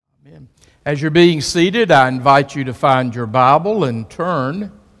Amen. As you're being seated, I invite you to find your Bible and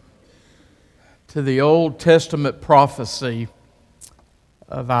turn to the Old Testament prophecy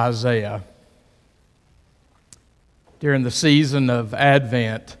of Isaiah. During the season of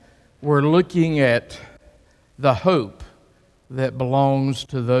Advent, we're looking at the hope that belongs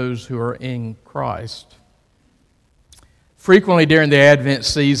to those who are in Christ. Frequently during the Advent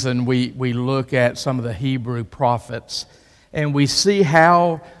season, we look at some of the Hebrew prophets, and we see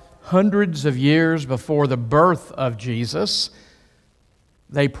how hundreds of years before the birth of Jesus,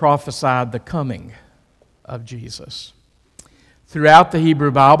 they prophesied the coming of Jesus. Throughout the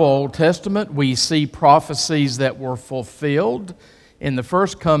Hebrew Bible, Old Testament, we see prophecies that were fulfilled in the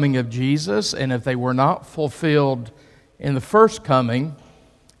first coming of Jesus, and if they were not fulfilled in the first coming,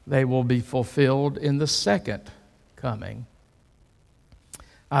 they will be fulfilled in the second coming.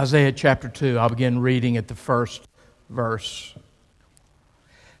 Isaiah chapter 2, I'll begin reading at the first verse.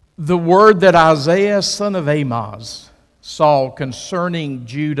 The word that Isaiah, son of Amoz, saw concerning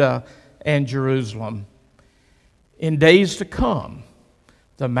Judah and Jerusalem. In days to come,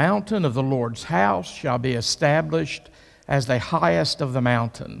 the mountain of the Lord's house shall be established as the highest of the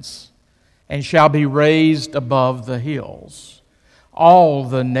mountains, and shall be raised above the hills. All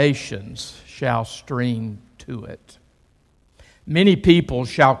the nations shall stream to it. Many people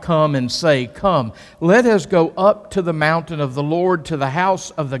shall come and say, Come, let us go up to the mountain of the Lord, to the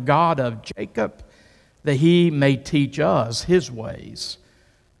house of the God of Jacob, that he may teach us his ways,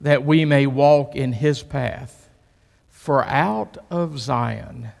 that we may walk in his path. For out of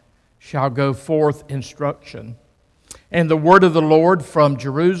Zion shall go forth instruction, and the word of the Lord from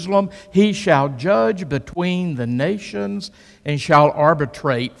Jerusalem. He shall judge between the nations, and shall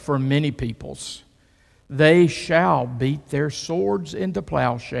arbitrate for many peoples. They shall beat their swords into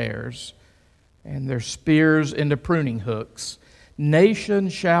plowshares, and their spears into pruning hooks. Nation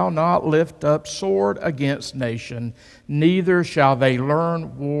shall not lift up sword against nation, neither shall they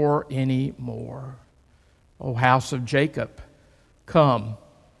learn war any more. O house of Jacob, come,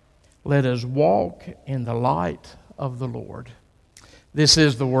 let us walk in the light of the Lord. This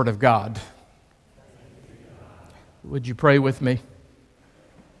is the word of God. Would you pray with me?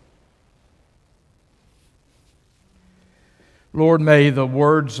 Lord, may the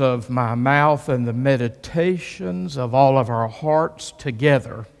words of my mouth and the meditations of all of our hearts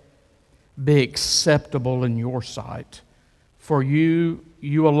together be acceptable in your sight. For you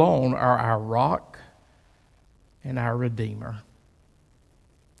alone are our rock and our Redeemer.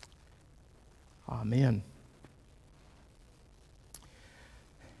 Amen.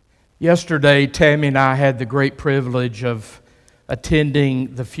 Yesterday, Tammy and I had the great privilege of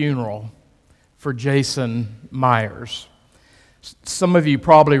attending the funeral for Jason Myers. Some of you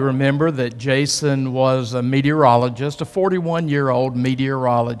probably remember that Jason was a meteorologist, a 41-year-old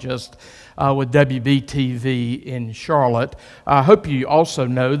meteorologist with WBTV in Charlotte. I hope you also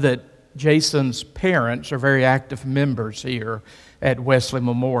know that Jason's parents are very active members here at Wesley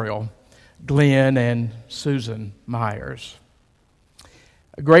Memorial, Glenn and Susan Myers.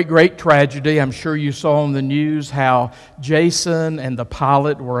 A great tragedy. I'm sure you saw on the news how Jason and the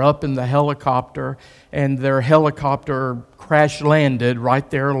pilot were up in the helicopter, and their helicopter crash landed right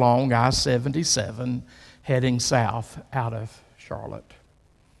there along I-77 heading south out of Charlotte.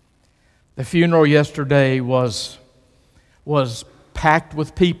 The funeral yesterday was packed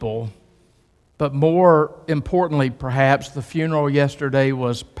with people, but more importantly perhaps, the funeral yesterday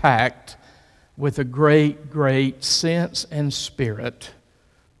was packed with a great sense and spirit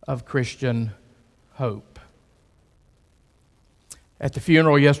of Christian hope. At the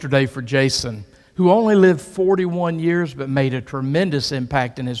funeral yesterday for Jason, who only lived 41 years but made a tremendous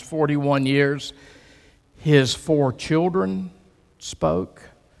impact in his 41 years, his 4 children spoke,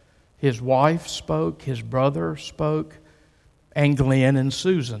 his wife spoke, his brother spoke, and Glenn and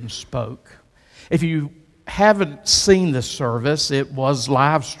Susan spoke. If you haven't seen the service, it was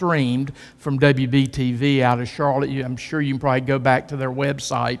live streamed from WBTV out of Charlotte. I'm sure you can probably go back to their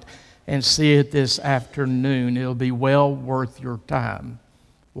website and see it this afternoon. It'll be well worth your time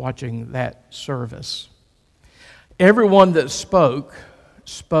watching that service. Everyone that spoke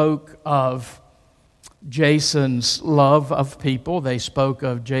of Jason's love of people. They spoke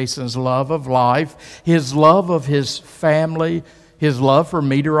of Jason's love of life, his love of his family, his love for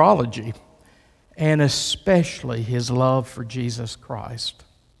meteorology, and especially his love for Jesus Christ.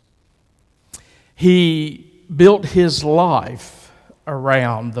 He built his life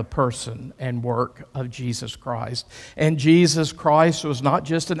around the person and work of Jesus Christ. And Jesus Christ was not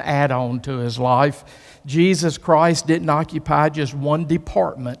just an add-on to his life. Jesus Christ didn't occupy just one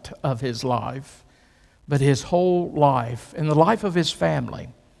department of his life, but his whole life and the life of his family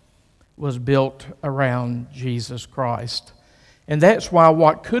was built around Jesus Christ. And that's why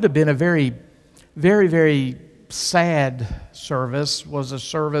what could have been a very, very, very sad service was a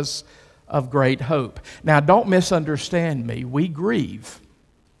service of great hope. Now, don't misunderstand me. We grieve.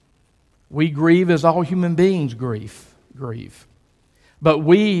 We grieve as all human beings grieve. But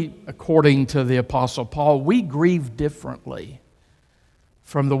we, according to the Apostle Paul, we grieve differently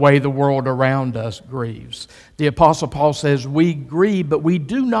from the way the world around us grieves. The Apostle Paul says, we grieve, but we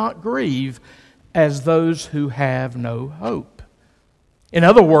do not grieve as those who have no hope. In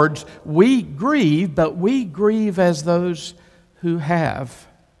other words, we grieve, but we grieve as those who have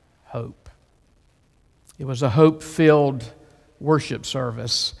hope. It was a hope-filled worship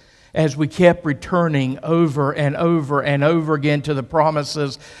service as we kept returning over and over and over again to the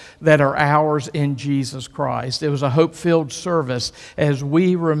promises that are ours in Jesus Christ. It was a hope-filled service as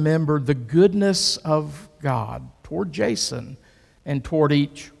we remembered the goodness of God toward Jason and toward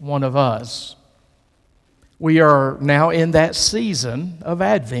each one of us. We are now in that season of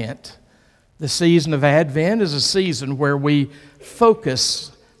Advent. The season of Advent is a season where we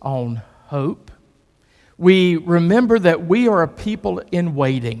focus on hope. We remember that we are a people in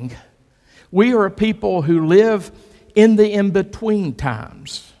waiting. We are a people who live in the in-between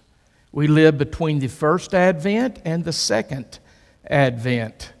times. We live between the first Advent and the second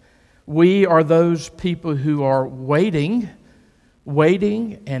Advent. We are those people who are waiting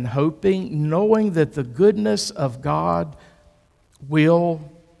and hoping, knowing that the goodness of God will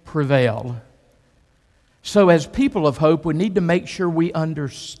prevail. So as people of hope, we need to make sure we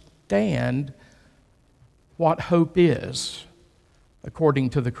understand what hope is, according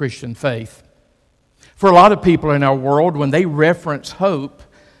to the Christian faith. For a lot of people in our world, when they reference hope,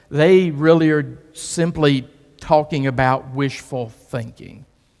 they really are simply talking about wishful thinking.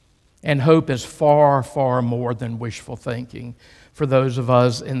 And hope is far, far more than wishful thinking for those of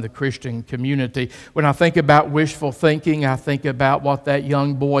us in the Christian community. When I think about wishful thinking, I think about what that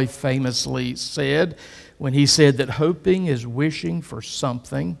young boy famously said when he said that hoping is wishing for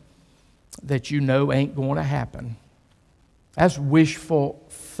something that you know ain't going to happen. That's wishful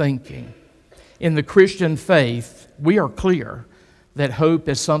thinking. In the Christian faith, we are clear that hope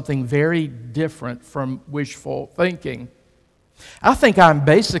is something very different from wishful thinking. I think I'm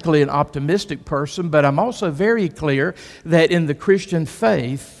basically an optimistic person, but I'm also very clear that in the Christian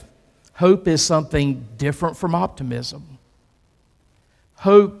faith, hope is something different from optimism.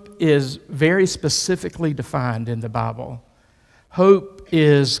 Hope is very specifically defined in the Bible. Hope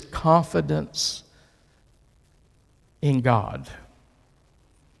is confidence in God.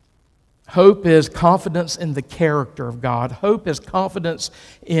 Hope is confidence in the character of God. Hope is confidence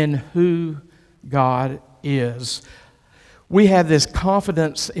in who God is. We have this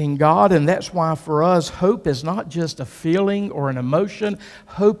confidence in God, and that's why for us, hope is not just a feeling or an emotion.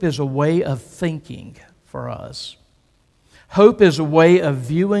 Hope is a way of thinking for us. Hope is a way of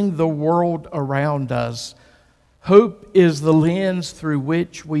viewing the world around us. Hope is the lens through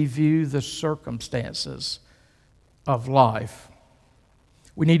which we view the circumstances of life.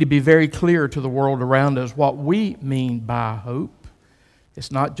 We need to be very clear to the world around us what we mean by hope.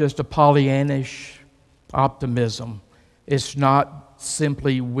 It's not just a Pollyannish optimism. It's not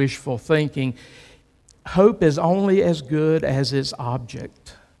simply wishful thinking. Hope is only as good as its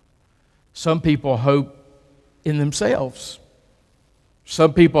object. Some people hope in themselves.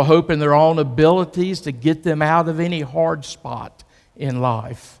 Some people hope in their own abilities to get them out of any hard spot in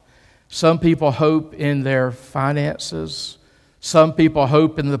life. Some people hope in their finances. Some people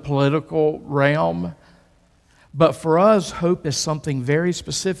hope in the political realm. But for us, hope is something very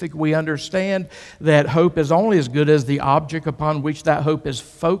specific. We understand that hope is only as good as the object upon which that hope is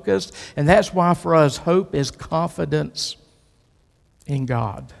focused. And that's why for us, hope is confidence in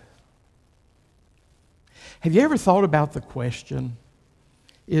God. Have you ever thought about the question,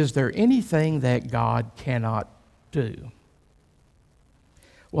 is there anything that God cannot do?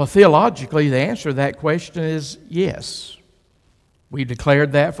 Well, theologically, the answer to that question is yes. We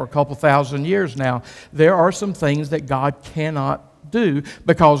declared that for a couple thousand years now. There are some things that God cannot do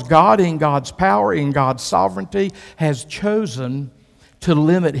because God, in God's power, in God's sovereignty, has chosen to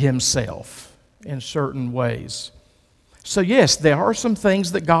limit Himself in certain ways. So yes, there are some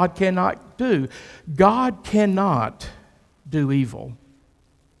things that God cannot do. God cannot do evil.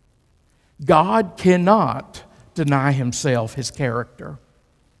 God cannot deny Himself His character.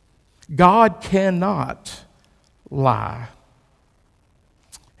 God cannot lie.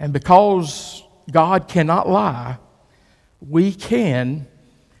 And because God cannot lie, we can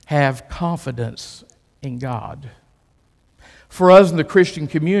have confidence in God. For us in the Christian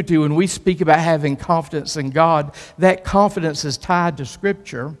community, when we speak about having confidence in God, that confidence is tied to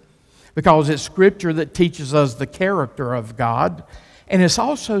Scripture. because it's Scripture that teaches us the character of God, and it's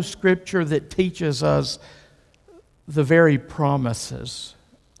also Scripture that teaches us the very promises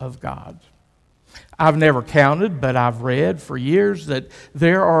of God. I've never counted, but I've read for years that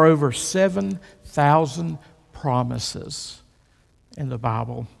there are over 7,000 promises in the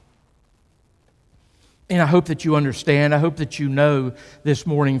Bible. And I hope that you understand, I hope that you know this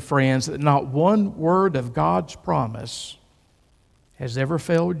morning, friends, that not one word of God's promise has ever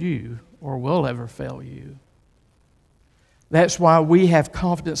failed you or will ever fail you. That's why we have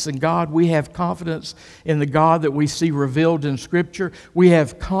confidence in God. We have confidence in the God that we see revealed in Scripture. We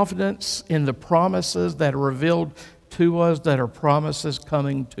have confidence in the promises that are revealed to us, that are promises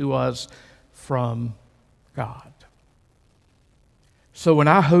coming to us from God. So when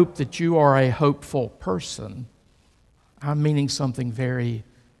I hope that you are a hopeful person, I'm meaning something very,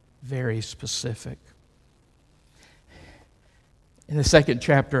 very specific. In the second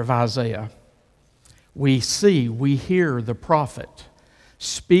chapter of Isaiah, we hear the prophet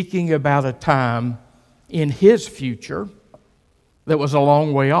speaking about a time in his future that was a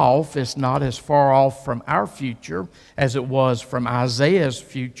long way off. It's not as far off from our future as it was from Isaiah's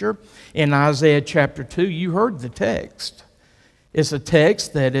future. In Isaiah chapter 2, you heard the text. It's a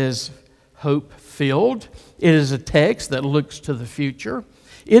text that is hope-filled. It is a text that looks to the future.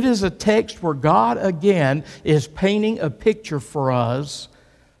 It is a text where God, again, is painting a picture for us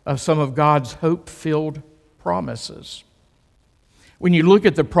of some of God's hope-filled promises. When you look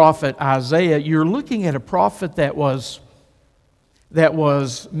at the prophet Isaiah, you're looking at a prophet that was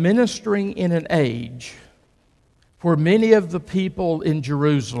ministering in an age where many of the people in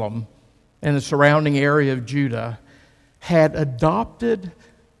Jerusalem and the surrounding area of Judah had adopted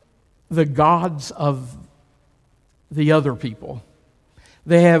the gods of the other people.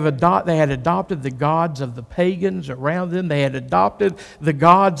 They had adopted the gods of the pagans around them. They had adopted the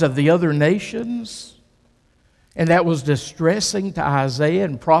gods of the other nations. And that was distressing to Isaiah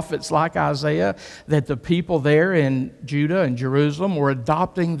and prophets like Isaiah, that the people there in Judah and Jerusalem were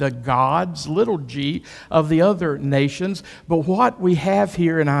adopting the gods, little g, of the other nations. But what we have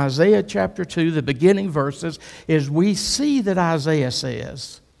here in Isaiah chapter 2, the beginning verses, is we see that Isaiah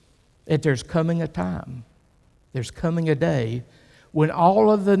says that there's coming a time, there's coming a day when all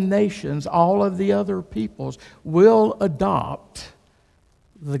of the nations, all of the other peoples will adopt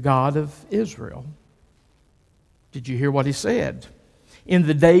the God of Israel. Did you hear what he said? In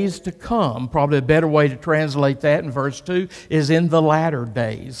the days to come, probably a better way to translate that in verse 2 is in the latter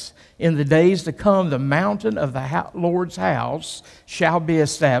days. In the days to come, the mountain of the Lord's house shall be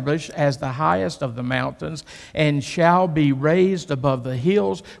established as the highest of the mountains and shall be raised above the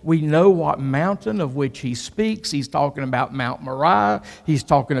hills. We know what mountain of which he speaks. He's talking about Mount Moriah. He's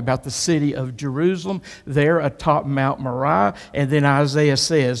talking about the city of Jerusalem there atop Mount Moriah. And then Isaiah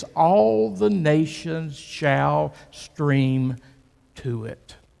says, all the nations shall stream to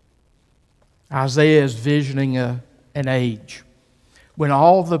it. Isaiah is visioning an age when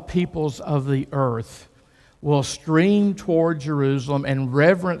all the peoples of the earth will stream toward Jerusalem and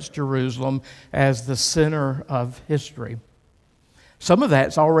reverence Jerusalem as the center of history. Some of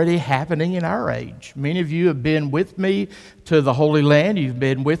that's already happening in our age. Many of you have been with me to the Holy Land. You've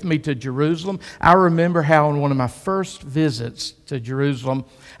been with me to Jerusalem. I remember how on one of my first visits to Jerusalem,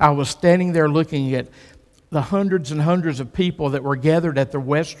 I was standing there looking at the hundreds and hundreds of people that were gathered at the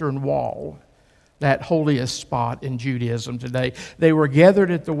Western Wall, that holiest spot in Judaism today. They were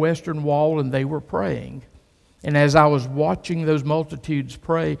gathered at the Western Wall and they were praying. And as I was watching those multitudes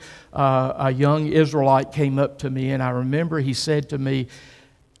pray, a young Israelite came up to me, and I remember he said to me,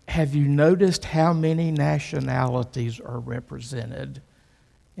 have you noticed how many nationalities are represented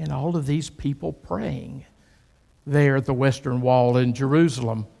in all of these people praying there at the Western Wall in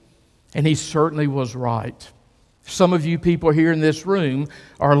Jerusalem? And he certainly was right. Some of you people here in this room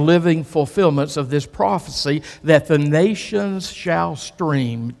are living fulfillments of this prophecy that the nations shall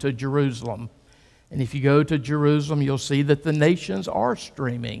stream to Jerusalem. And if you go to Jerusalem, you'll see that the nations are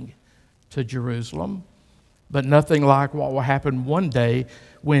streaming to Jerusalem. But nothing like what will happen one day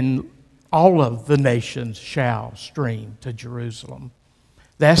when all of the nations shall stream to Jerusalem.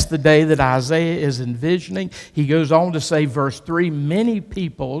 That's the day that Isaiah is envisioning. He goes on to say, verse 3, many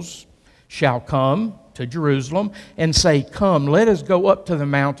peoples shall come to Jerusalem and say, come, let us go up to the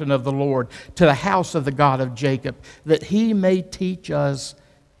mountain of the Lord, to the house of the God of Jacob, that he may teach us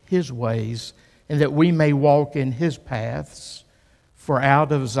his ways, and that we may walk in his paths. For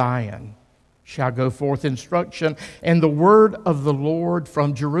out of Zion shall go forth instruction, and the word of the Lord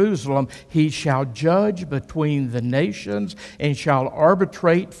from Jerusalem. He shall judge between the nations, and shall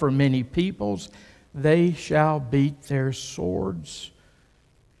arbitrate for many peoples. They shall beat their swords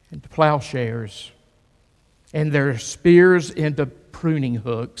into plowshares, and their spears into pruning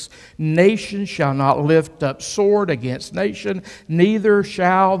hooks. Nation shall not lift up sword against nation, neither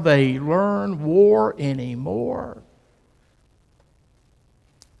shall they learn war anymore.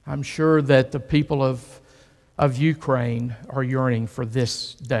 I'm sure that the people of Ukraine are yearning for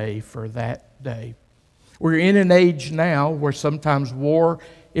this day, for that day. We're in an age now where sometimes war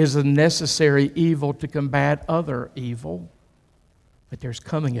is a necessary evil to combat other evil. But there's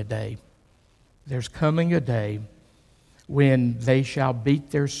coming a day when they shall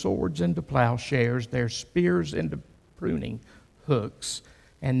beat their swords into plowshares, their spears into pruning hooks,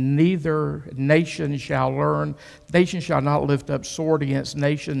 and neither nation shall not lift up sword against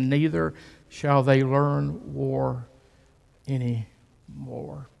nation, neither shall they learn war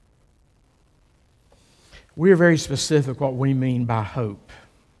anymore. We are very specific what we mean by hope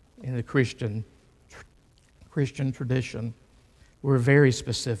in the Christian tradition. We're very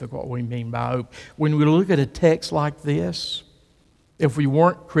specific what we mean by hope. When we look at a text like this, if we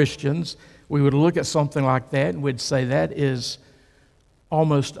weren't Christians, we would look at something like that and we'd say that is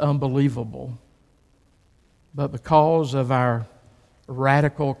almost unbelievable. But because of our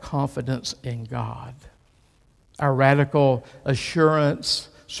radical confidence in God, our radical assurance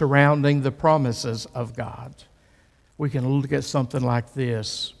surrounding the promises of God, we can look at something like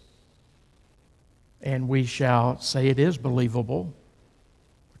this and we shall say it is believable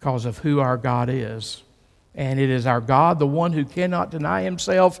because of who our God is. And it is our God, the one who cannot deny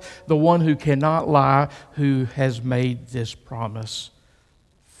himself, the one who cannot lie, who has made this promise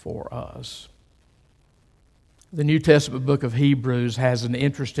for us. The New Testament book of Hebrews has an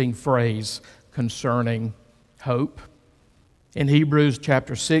interesting phrase concerning hope. In Hebrews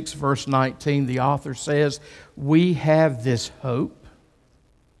chapter 6, verse 19, the author says, "We have this hope,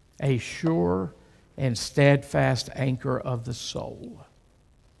 a sure and steadfast anchor of the soul."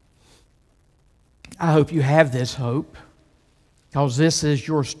 I hope you have this hope, because this is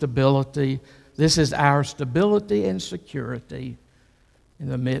your stability. This is our stability and security in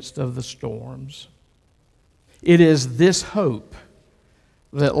the midst of the storms. It is this hope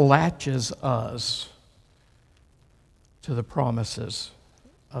that latches us to the promises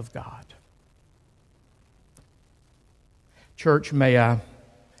of God. Church, may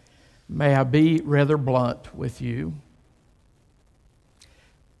I be rather blunt with you.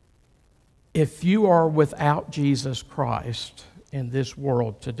 If you are without Jesus Christ in this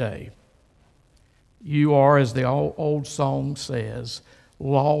world today, you are, as the old song says,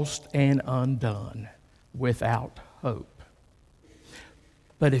 lost and undone, without hope.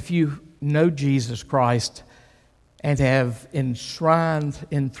 But if you know Jesus Christ and have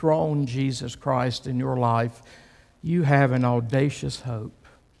enthroned Jesus Christ in your life, you have an audacious hope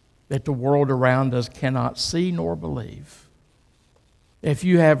that the world around us cannot see nor believe. If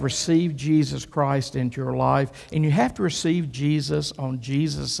you have received Jesus Christ into your life, and you have to receive Jesus on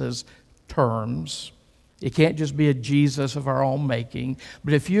Jesus' terms, it can't just be a Jesus of our own making,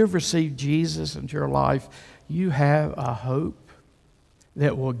 but if you have received Jesus into your life, you have a hope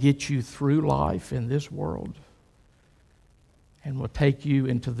that will get you through life in this world and will take you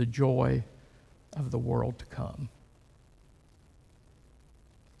into the joy of the world to come.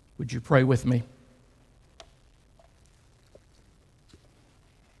 Would you pray with me?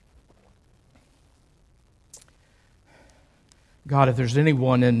 God, if there's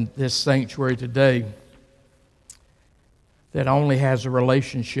anyone in this sanctuary today that only has a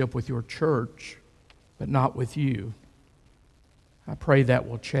relationship with your church, but not with you, I pray that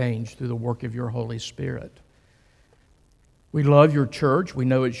will change through the work of your Holy Spirit. We love your church. We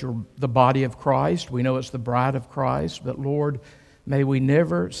know it's the body of Christ. We know it's the bride of Christ. But Lord, may we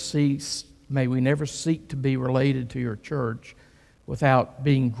never seek to be related to your church without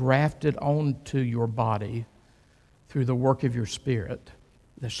being grafted onto your body through the work of your Spirit,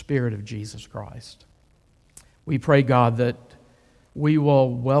 the Spirit of Jesus Christ. We pray, God, that we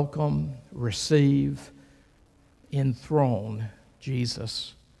will welcome, receive, enthrone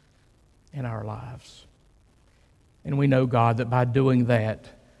Jesus in our lives. And we know, God, that by doing that,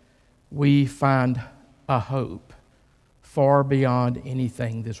 we find a hope far beyond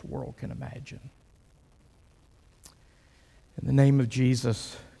anything this world can imagine. In the name of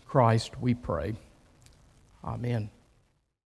Jesus Christ, we pray. Amen.